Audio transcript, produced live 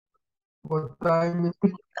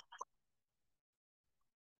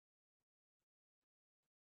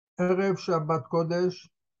ערב שבת קודש,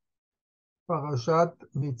 פרשת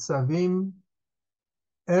נצבים,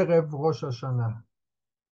 ערב ראש השנה.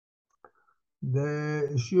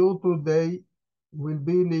 The shiur today will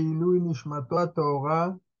be לעילוי נשמתו הטהורה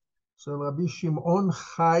של רבי שמעון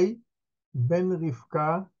חי בן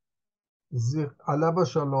רבקה, עליו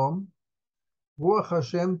השלום. רוח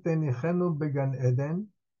השם תניחנו בגן עדן.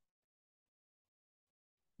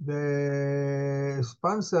 The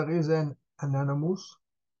sponsor is an anonymous,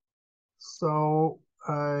 so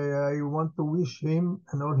I want to wish him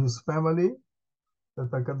and all his family that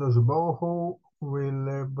HaKadosh Baruch Hu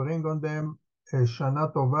will bring on them a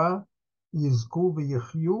Shana Tova, Yizku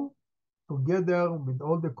v'Yichyu, together with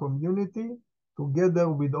all the community, together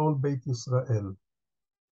with all Beit Yisrael.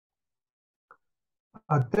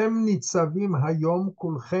 אתם ניצבים היום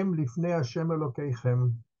כולכם לפני השם אלוקיכם.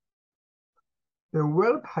 The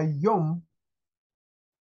word hayom,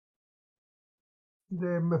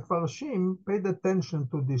 the Mefarshim paid attention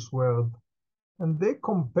to this word, and they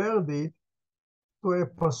compared it to a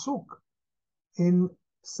pasuk in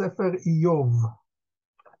Sefer Iyov.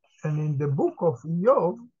 And in the book of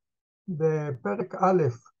Iyov, the Perek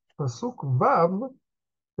Aleph, pasuk Vav,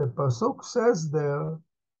 the pasuk says there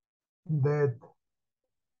that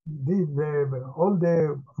all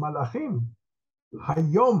the malachim,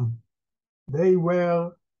 hayom, they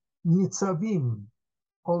were nitzavim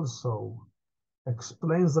also.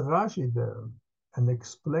 Explains Rashi there, and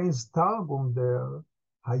explains Targum there,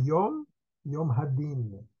 hayom, yom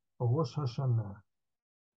hadin, Rosh Hashana.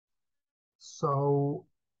 So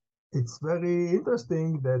it's very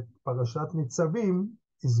interesting that Parashat Nitzavim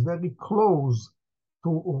is very close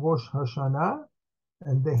to Rosh Hashana,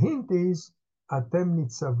 and the hint is Atem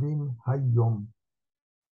Nitzavim Hayom.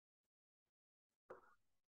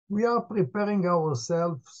 We are preparing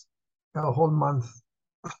ourselves a whole month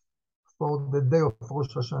for the day of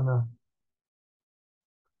Rosh Hashanah.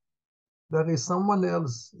 There is someone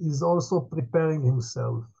else is also preparing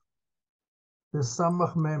himself. The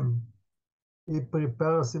Samach Mem. He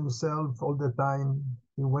prepares himself all the time.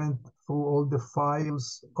 He went through all the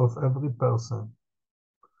files of every person.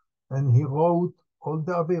 And he wrote all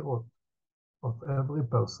the avirot of every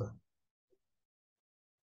person.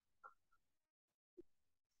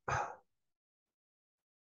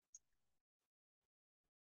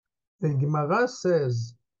 The Gemara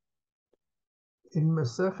says in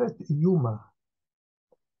Masechet Yuma,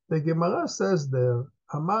 the Gemara says there,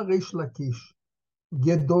 Amar Rish Lakish,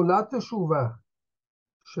 Gedolat Teshuvah,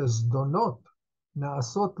 שזדונות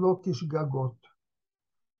נעשות לו כשגגות.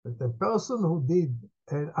 That the person who did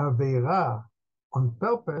an avera on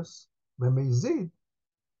purpose, במזיד,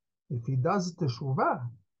 if he does teshuvah,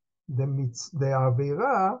 the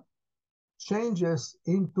avera changes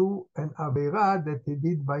into an avera that he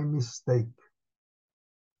did by mistake.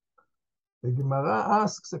 The Gemara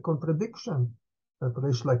asks a contradiction that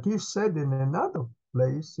Rish Lakish said in another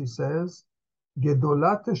place. He says,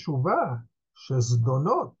 Gedolat teshuvah,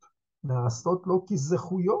 שזדונות נעשות לו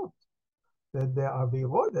כזכויות. That the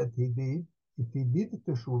avirot that he did, if he did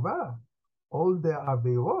teshuvah, all the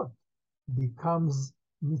avirot becomes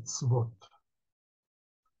mitzvot.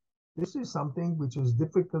 This is something which is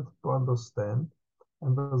difficult to understand,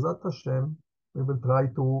 and B'ezrat Hashem, we will try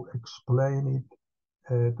to explain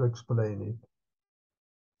it.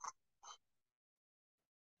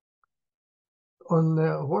 On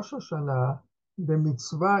Rosh Hashanah, the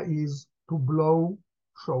mitzvah is to blow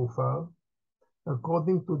shofar.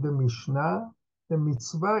 According to the Mishnah, the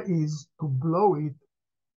mitzvah is to blow it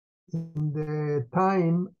in the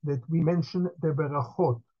time that we mention the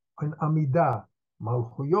berachot, an amidah,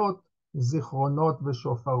 malchuyot, zichronot,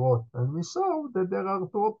 veshofarot. And we saw that there are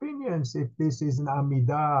two opinions, if this is an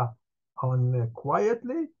amidah on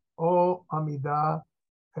quietly, or amidah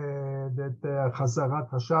that chazarat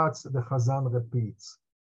hashatz, the chazan repeats.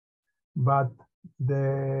 But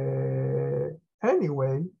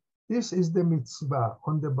anyway, this is the mitzvah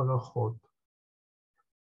on the barachot.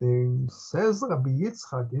 Says Rabbi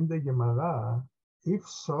Yitzchak in the Gemara, if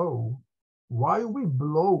so, why we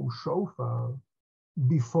blow shofar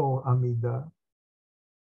before Amidah?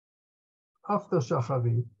 After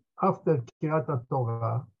Shacharit, after Kirat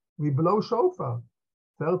Torah, we blow shofar,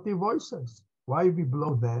 30 voices. Why we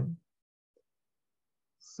blow then?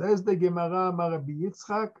 Says the Gemara, Rabbi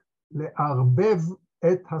Yitzchak, le'arbev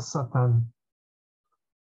et hasatan,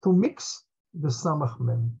 to mix the samach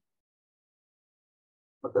mem.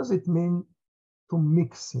 What does it mean to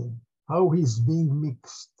mix him? How he's being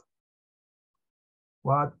mixed?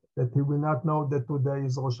 What? That he will not know that today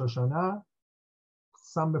is Rosh Hashanah?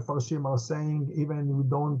 some Mefarshim are saying even we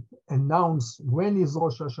don't announce when is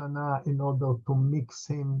Rosh Hashana in order to mix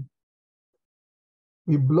him.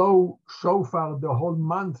 We blow shofar the whole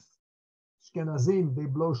month. Ashkenazim, they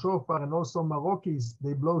blow shofar, and also Moroccans,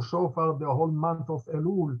 they blow shofar the whole month of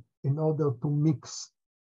Elul in order to mix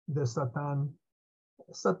the Satan.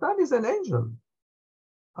 Satan is an angel.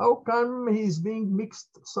 How come he's being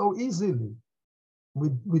mixed so easily?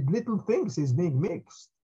 With little things he's being mixed.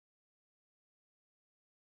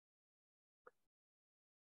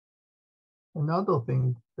 Another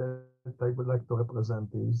thing that I would like to represent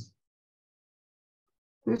is,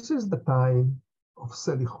 this is the time of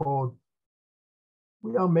Selichot.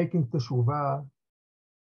 We are making teshuvah.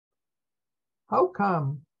 How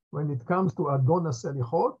come when it comes to Adon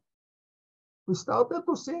Selichot, we started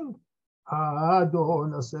to sing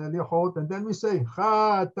Adon Selichot, and then we say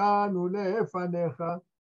Chatanu lefanecha.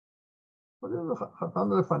 What is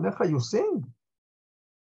Chatanu lefanecha? You sing.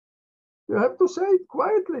 You have to say it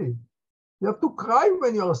quietly. You have to cry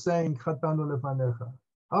when you are saying Chatanu lefanecha.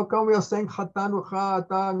 How come we are saying Chatanu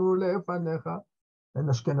lefanecha? And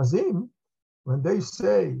Ashkenazim, when they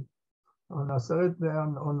say on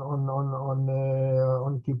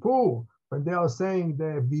Kippur, when they are saying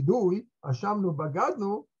the vidui, Ashamnu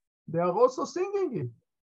Bagadnu, they are also singing it.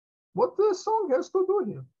 What the song has to do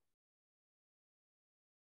here?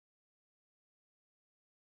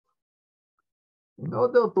 In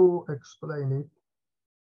order to explain it,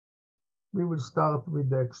 we will start with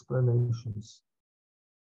the explanations.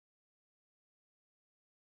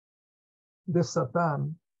 The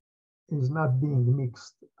Satan is not being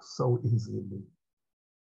mixed so easily.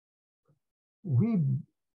 We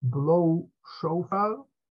blow shofar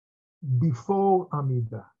before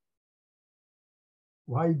Amidah.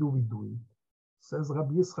 Why do we do it? Says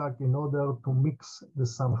Rabbi Yitzchak, in order to mix the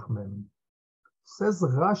Samach Mem. Says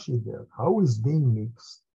Rashi there, how is being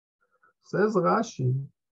mixed? Says Rashi,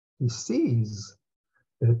 he sees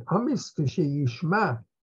that Amis Yishma,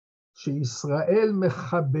 שישראל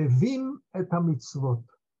מחבבים את המצוות.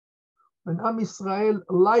 When Am Yisrael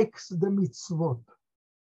likes the mitzvot,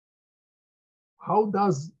 how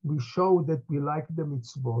does we show that we like the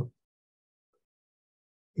mitzvot?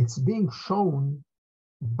 It's being shown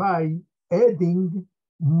by adding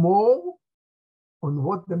more on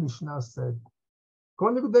what the Mishnah said.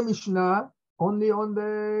 According to the Mishnah, only in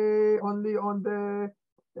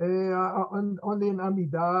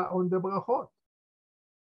Amidah, on the brachot.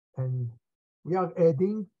 And we are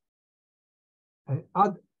adding and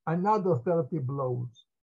add another 30 blows.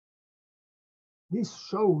 This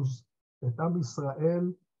shows that Am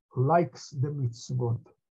Yisrael likes the mitzvot.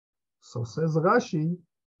 So says Rashi,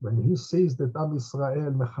 when he says that Am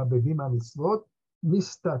Yisrael mechabevim ha-mitzvot,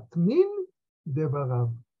 mistatmin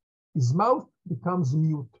devarav. His mouth becomes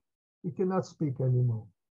mute. He cannot speak anymore.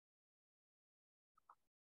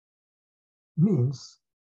 Means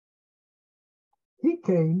he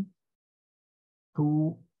came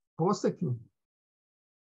to prosecute.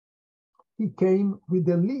 He came with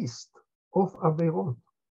a list of averot.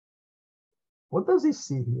 What does he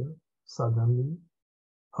see here? Suddenly,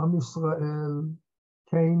 Am Yisrael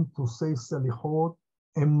came to say Selichot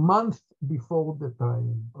a month before the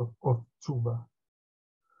time of Tshuva.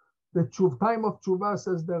 The time of Tshuva,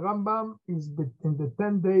 says the Rambam, is in the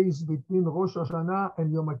 10 days between Rosh Hashana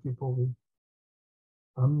and Yom Kippurim.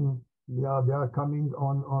 They are coming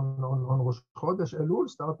on Rosh Chodesh Elul,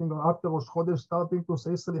 starting after Rosh Chodesh, starting to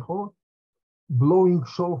say Selichot, blowing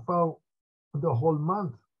shofar the whole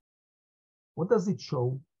month. What does it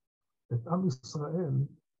show? That Am Yisrael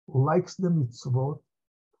likes the mitzvot,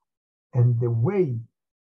 and the way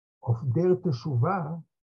of their teshuvah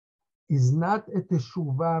is not a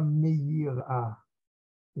teshuvah me'yirah,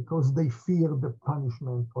 because they fear the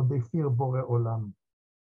punishment or they fear Borei Olam.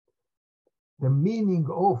 The meaning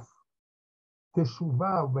of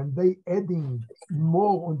teshuvah, when they adding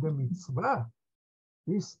more on the mitzvah,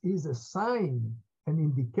 this is a sign, an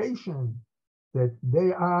indication that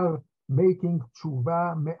they are making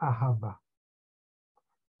teshuvah me'ahava.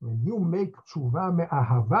 When you make teshuvah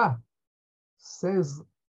me'ahava, says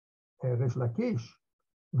Resh Lakish,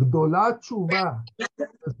 גדולה תשובה,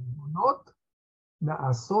 הזדונות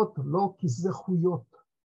נעשות לו כזכויות.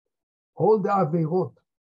 All the averot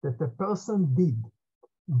that a person did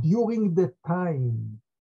during the time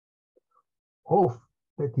of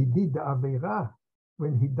that he did the avera,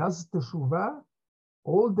 when he does teshuvah,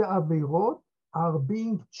 all the averot are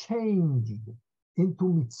being changed into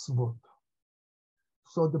mitzvot.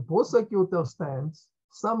 So the prosecutor stands,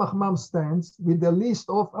 Samach Mam stands with a list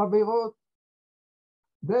of averot.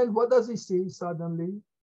 Then what does he see suddenly?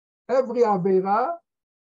 Every avera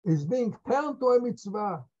is being turned to a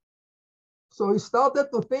mitzvah. So he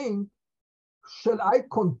started to think, shall I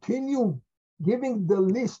continue giving the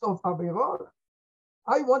list of averot?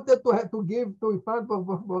 I wanted to have to give to in front of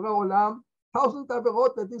Borei Olam 1,000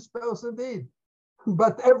 averot that this person did.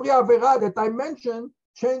 But every averah that I mentioned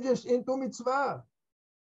changes into mitzvah.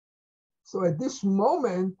 So at this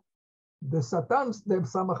moment, the Satan, the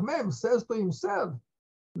Samach Mem, says to himself,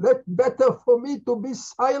 better for me to be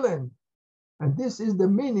silent. And this is the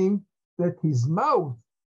meaning that his mouth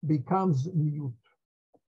becomes mute.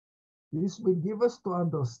 This will give us to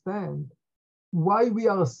understand why we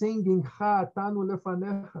are singing Cha Atanu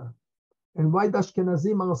Lefanecha, and why the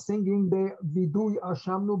Ashkenazim are singing the Vidui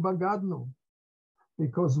Ashamnu Bagadnu.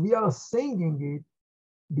 Because we are singing it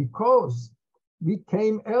because we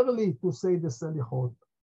came early to say the Selichot.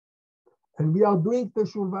 And we are doing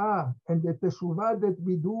Teshuvah, and the Teshuvah that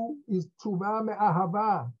we do is Teshuvah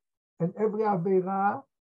Me'ahava. And every Averah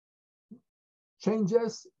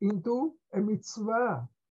changes into a mitzvah.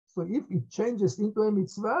 So if it changes into a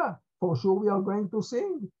mitzvah, for sure we are going to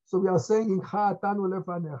sing. So we are singing Cha Atanu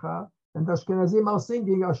Lefanecha, and the Ashkenazim are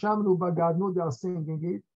singing Ashamnu Bagadnu, they are singing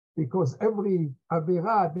it, because every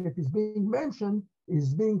Averah that is being mentioned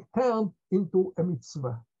is being turned into a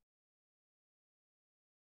mitzvah.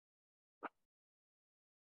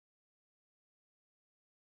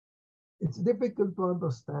 It's difficult to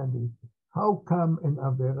understand it. How come an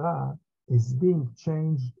Averah is being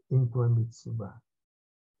changed into a mitzvah?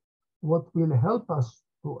 What will help us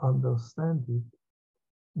to understand it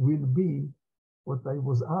will be what I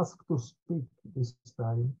was asked to speak this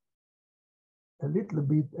time, a little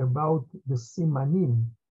bit about the simanim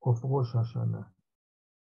of Rosh Hashana.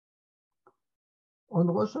 On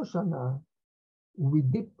Rosh Hashana, we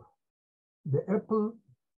dip the apple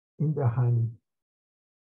in the honey.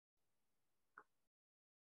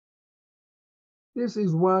 This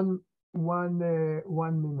is one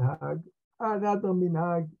minhag. Another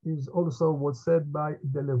minhag is also what's said by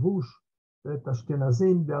the Levush, that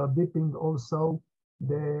Ashkenazim, they are dipping also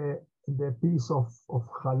the piece of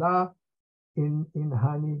challah in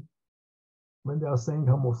honey when they are saying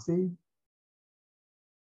Hamosi.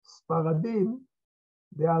 Sparadim,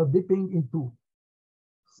 they are dipping into.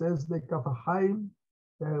 Says the Kaf HaChaim,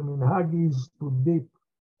 their minhag is to dip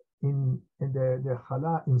in the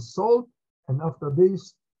challah in salt, and after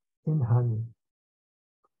this in honey.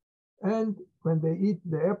 And when they eat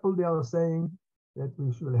the apple, they are saying that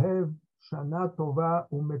we should have Shana Tova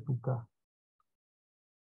Umetuka.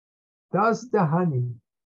 Does the honey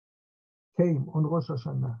came on Rosh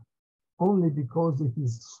Hashanah only because it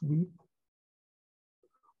is sweet,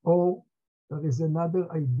 or there is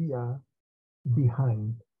another idea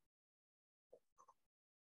behind?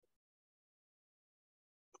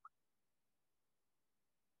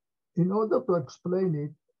 In order to explain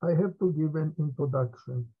it, I have to give an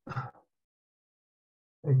introduction.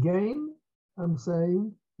 Again, I'm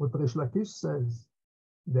saying what Rish Lakish says,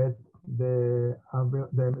 that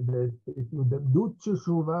if you do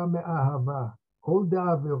teshuvah me'ahava, all the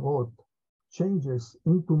averot changes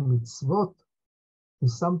into mitzvot,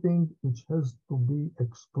 is something which has to be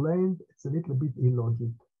explained. It's a little bit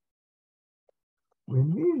illogic.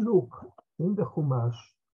 When we look in the Chumash,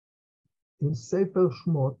 in Sefer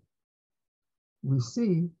Shmot, we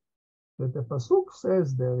see that the pasuk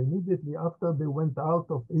says there immediately after they went out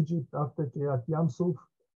of Egypt, after Kriyat Yamsuf,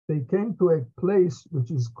 they came to a place which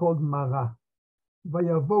is called Mara.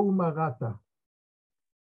 Vayavohu Marata.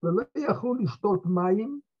 ולא יכלו לשתות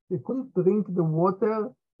מים, they couldn't drink the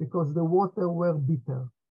water because the water were bitter.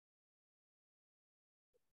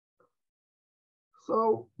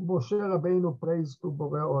 So Moshe Rabbeinu prays to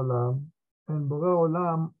Borei Olam, and Borei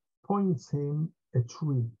Olam points him a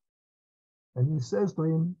tree. And he says to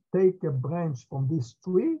him, take a branch from this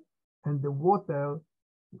tree, and the water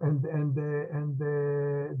and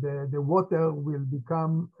the water will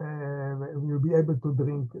become will be able to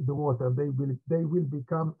drink the water. They will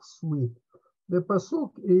become sweet. The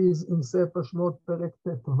pasuk is in Sefer Shmot Perek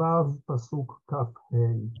Tetvav pasuk Kaf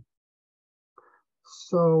Hey.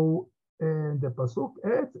 So the pasuk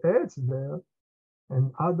adds there,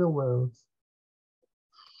 in other words,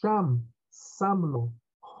 Sham Samlo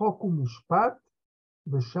Chok u'Mishpat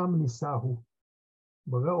v'Sham Nisahu.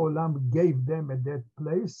 Borei Olam gave them at that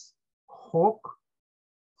place chok,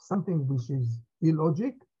 something which is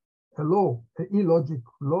illogic, a law, an illogic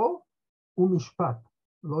law, u'Mishpat,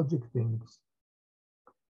 logic things.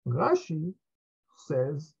 Rashi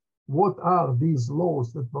says, what are these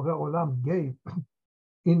laws that Borei Olam gave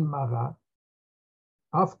in Mara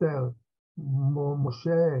after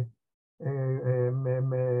Moshe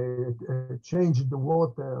changed the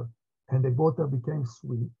water and the water became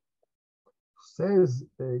sweet. Says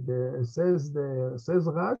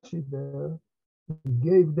Rashi there, he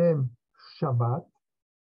gave them Shabbat,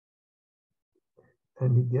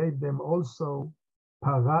 and he gave them also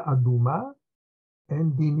para aduma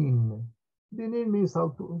and dinin. Dinin means how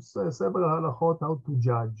to several halachot, how to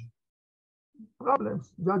judge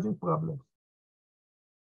problems, judging problems.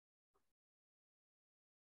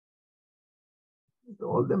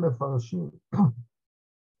 All the mefarshim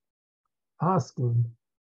asking,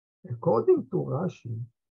 according to Rashi,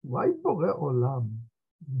 why Borei Olam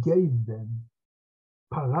gave them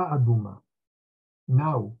para aduma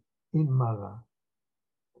now in Mara?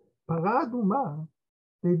 Para aduma,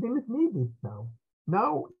 they didn't need it now.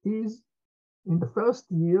 Now is in the first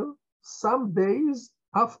year, some days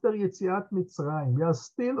after Yetziat Mitzrayim. We are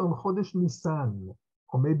still on Chodesh Nisan,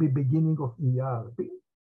 or maybe beginning of Iyar.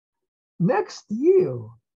 Next year,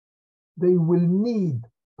 they will need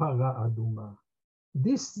para aduma.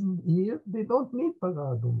 This year, they don't need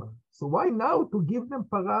para aduma. So why now to give them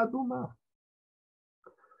para aduma?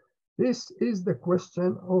 This is the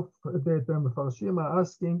question of that the Mefarshim are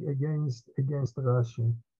asking against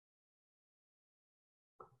Rashi.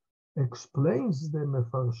 Explains the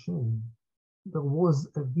Mefarshim, there was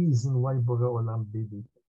a reason why Borei Olam did it,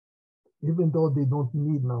 even though they don't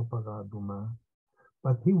need now para aduma.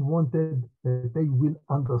 But he wanted that they will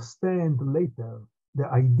understand later the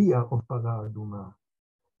idea of para aduma.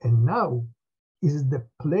 And now is the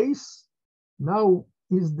place, now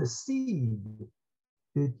is the seed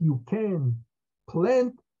that you can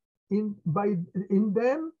plant in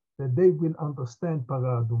them, that they will understand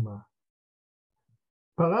para aduma.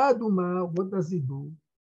 Para aduma, what does it do?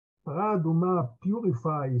 Para aduma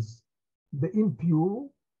purifies the impure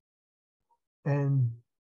and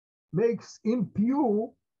makes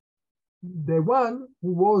impure the one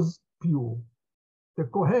who was pure. The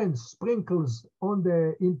Kohen sprinkles on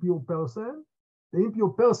the impure person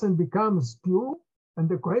becomes pure, and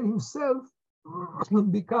the Kohen himself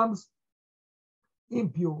becomes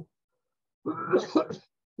impure.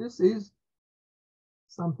 This is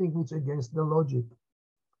something which against the logic.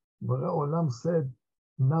 Borei Olam said,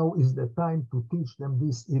 now is the time to teach them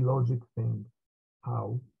this illogic thing.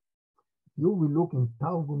 How? You will look in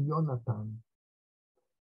Targum Yonatan,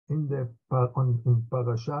 in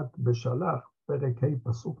Parashat Beshalach, Perek Hey,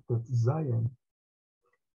 Pasuk Tet Zayin,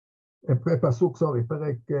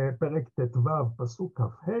 Perek Tetvav, Pasuk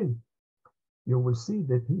Kaf Hey, you will see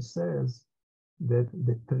that he says that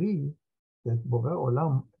the tree that Borei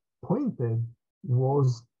Olam pointed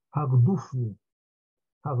was Hardufni.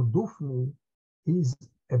 Hardufni is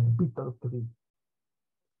a bitter tree.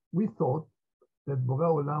 We thought that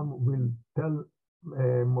Borei Olam will tell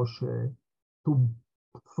Moshe to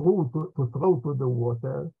throw to the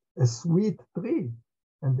water a sweet tree,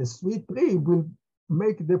 and the sweet tree will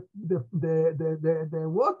make the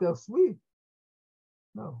water sweet.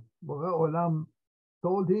 No, Borei Olam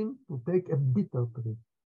told him to take a bitter tree.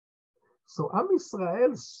 So Am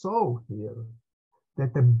Yisrael saw here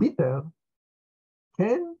that a bitter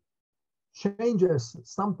can change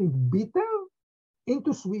something bitter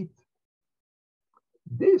into sweet.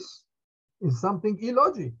 This is something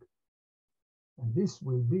illogic. And this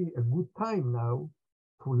will be a good time now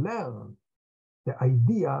to learn the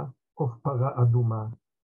idea of para aduma.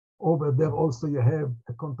 Over there also you have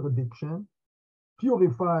a contradiction.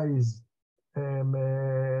 Purifies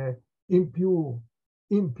impure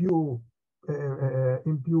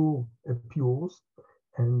pures,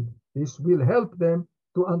 and this will help them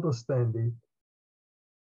to understand it.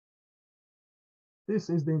 This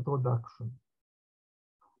is the introduction.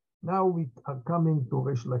 Now we are coming to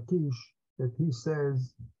Resh Lakish, that he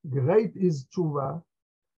says, great is tshuva,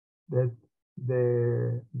 that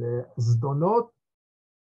the zdonot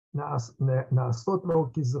naasot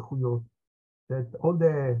lo kizechuyot, that all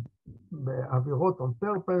the avirot on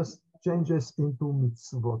purpose changes into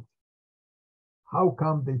mitzvot. How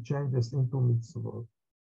come they changes into mitzvot?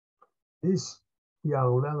 This we are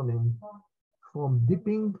learning from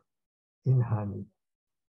dipping in honey.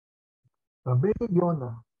 Rabbi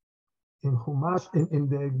Yonah, in Chumash, in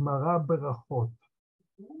the Gemara Berachot,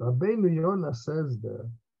 Rabbi Yonah says there,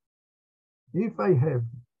 if I have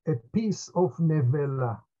a piece of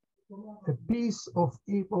nevela, a piece of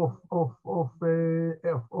a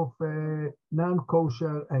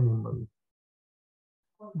non-kosher animal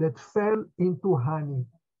that fell into honey,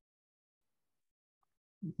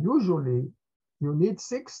 usually you need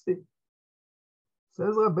 60.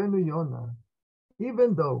 Says Rabbeinu Yonah,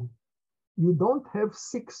 even though you don't have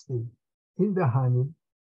 60 in the honey,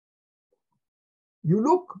 you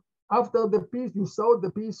look after the piece, you saw the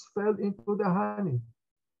piece fell into the honey.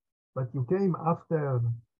 but you came after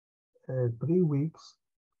 3 weeks,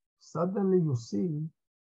 suddenly you see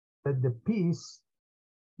that the piece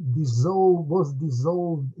was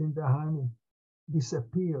dissolved in the honey,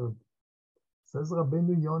 disappeared. Says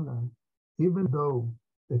Rabbeinu Yonah, even though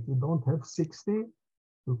that you don't have 60,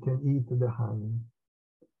 you can eat the honey.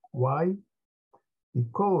 Why?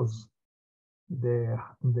 Because the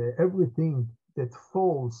everything that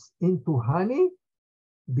falls into honey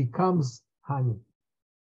becomes honey.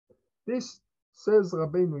 This says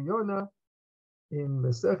Rabbeinu Yonah in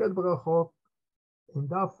Masechet Brachot, in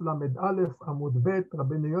Daf Lamed Aleph Amud Bet.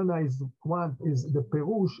 Rabbeinu Yonah is the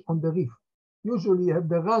Perush on the Rif. Usually you have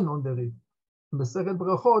the Ran on the Rif. In Masechet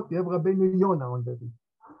Brachot you have Rabbeinu Yonah on the Rif.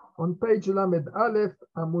 On page Lamed Aleph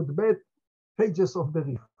Amud Bet, pages of the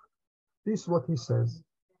Rif. This is what he says.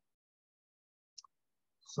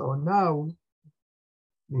 So now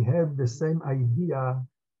we have the same idea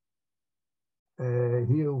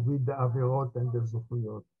here with the Averot and the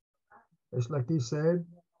Zuchuyot. It's like he said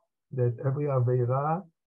that every Aveira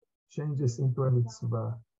changes into a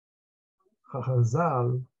mitzvah.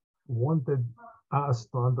 Chazal wanted us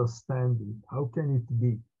to understand it. How can it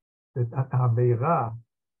be that an Aveira,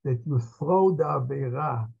 that you throw the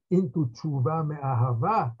Aveira into tshuva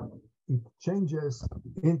me'ahava, it changes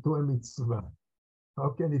into a mitzvah? How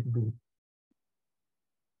can it be?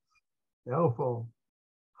 Therefore,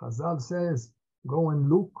 Chazal says, go and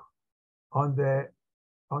look on the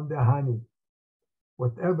honey.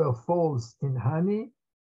 Whatever falls in honey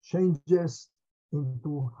changes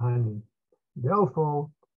into honey. Therefore,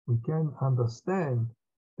 we can understand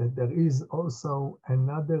that there is also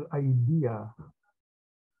another idea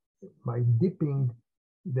by dipping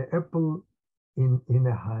the apple in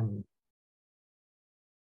a honey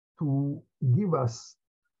to give us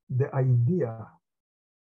the idea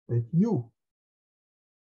that you,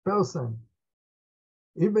 person,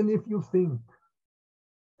 even if you think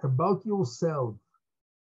about yourself,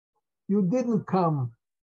 you didn't come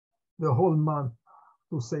the whole month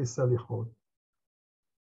to say Salichot.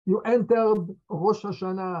 You entered Rosh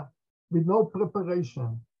Hashana with no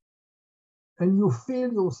preparation, and you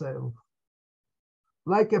feel yourself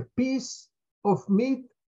like a piece of meat,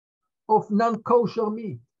 of non-kosher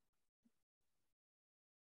meat.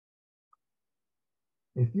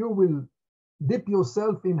 If you will dip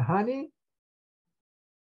yourself in honey,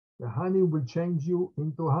 the honey will change you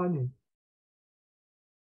into honey.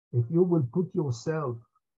 If you will throw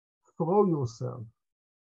yourself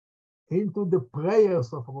into the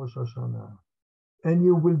prayers of Rosh Hashanah, and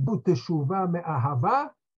you will do teshuvah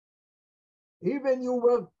me'ahava, even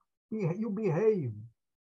you behave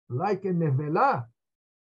like a nevela,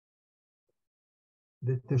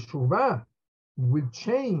 the teshuvah will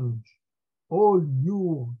change all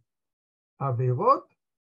your averot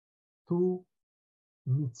to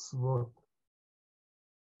mitzvot.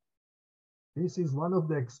 This is one of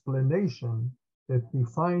the explanations that we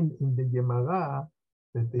find in the Gemara,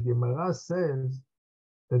 that the Gemara says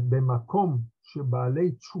that b'makom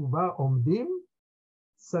sheba'alei tshuva omdim,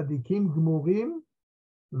 tzadikim gmurim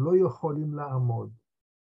lo yocholim la'amod.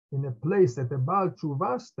 In a place that the Baal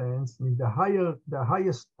Tshuva stands, in the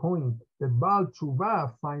highest point that Baal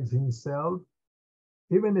Tshuva finds himself,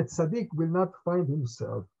 even a tzaddik will not find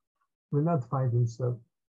himself. What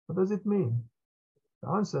does it mean? The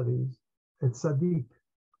answer is, a tzaddik,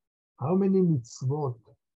 how many mitzvot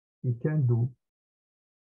he can do,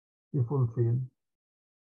 he fulfill?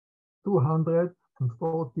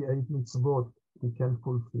 248 mitzvot he can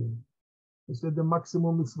fulfill. He said the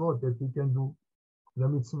maximum mitzvot that he can do. The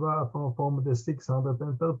mitzvah from the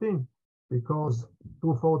 613, because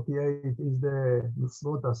 248 is the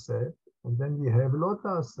mitzvot aseh, and then we have lot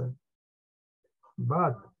aseh.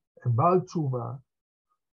 But a Baal Tshuva,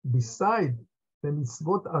 beside the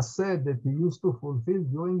mitzvot aseh that he used to fulfill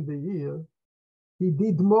during the year, he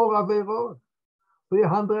did more averot,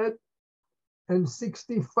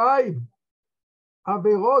 365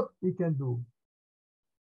 averot he can do.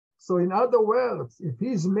 So in other words, if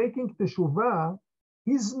he's making teshuvah,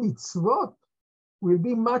 his mitzvot will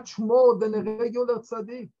be much more than a regular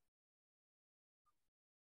tzaddik.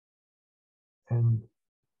 And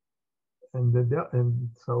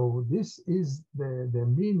so this is the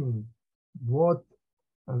meaning, what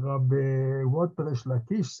Resh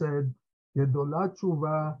Lakish said, גדולה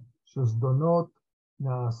תשובה שזדונות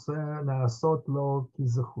נעשות לו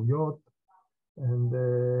כזכויות, and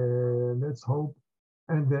let's hope.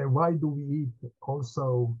 And why do we eat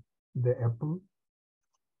also the apple?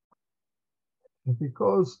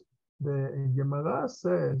 Because the Gemara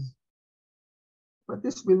says But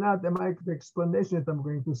this will not, the explanation that I'm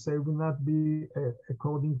going to say will not be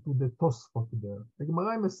according to the Tosfot there. The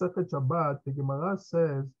Gemara in Masechet Shabbat, the Gemara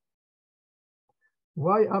says,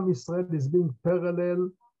 why Am Yisrael is being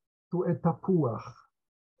parallel to a tapuach,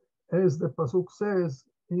 as the pasuk says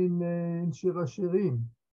in Shir Hashirim,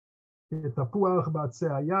 tapuach ba'atzei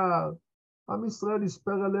hayar. Am Yisrael is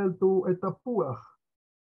parallel to a tapuach.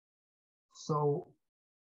 So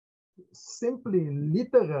simply,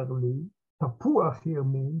 literally, tapuach here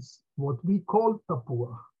means what we call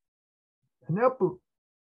tapuach. An apple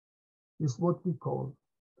is what we call.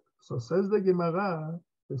 So says the Gemara,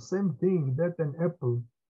 the same thing that an apple,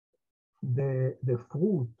 the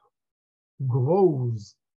fruit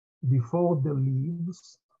grows before the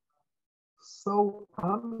leaves. So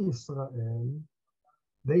Am Yisrael,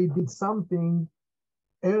 they did something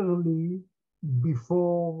early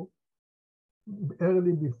before.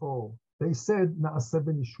 They said Na'aseh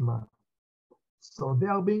v'nishma. So they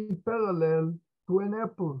are being parallel to an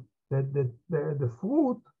apple. That the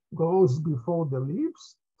fruit grows before the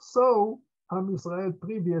leaves. So Am Yisrael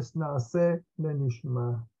previous Na'aseh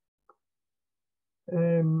v'nishma.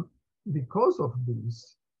 Because of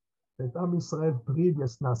this, that Am Yisrael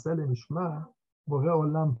previous Na'aseh v'nishma, Borei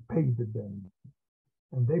Olam paid them.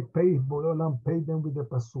 And Borei Olam paid them with the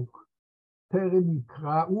pasuk. Terem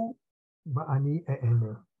yikra'u va'ani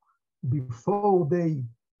e'ene. Before they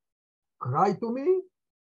cry to me,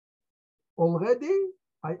 already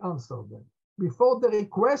I answered them. Before the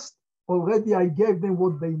request, already I gave them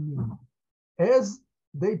what they need. As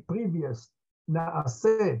they previous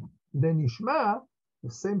Na'aseh v'nishma,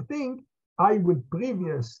 the same thing, I will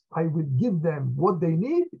give them what they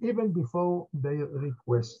need even before their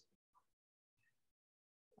request.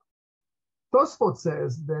 Tosfot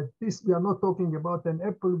says that this, we are not talking about an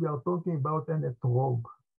apple, we are talking about an etrog.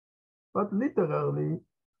 But literally,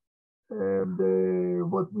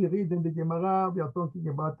 what we read in the Gemara, we are talking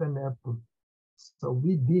about an apple. So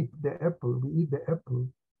we dip the apple, we eat the apple,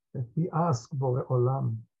 that we ask Borei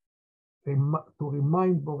Olam, to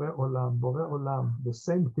remind Borei Olam, the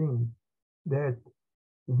same thing that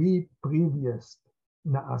we previous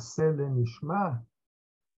Na'aseh v'nishma.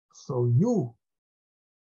 So you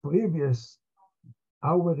previous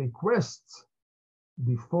our requests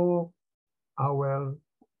before our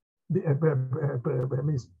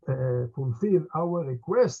fulfill our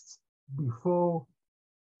requests before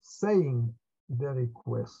saying the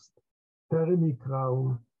request. Terem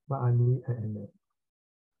yikra'u va'ani e'ene.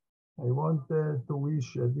 I want to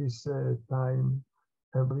wish at this time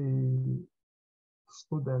every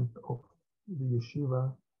student of the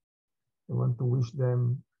yeshiva, I want to wish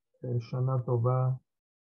them Shana Tova,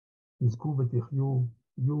 Yizku v'tichyu,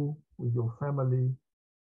 you with your family.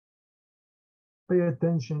 Pay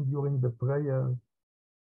attention during the prayer.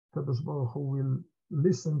 Kadosh Baruch Hu will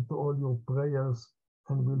listen to all your prayers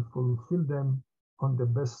and will fulfill them on the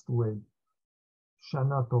best way.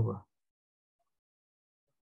 Shana Tova.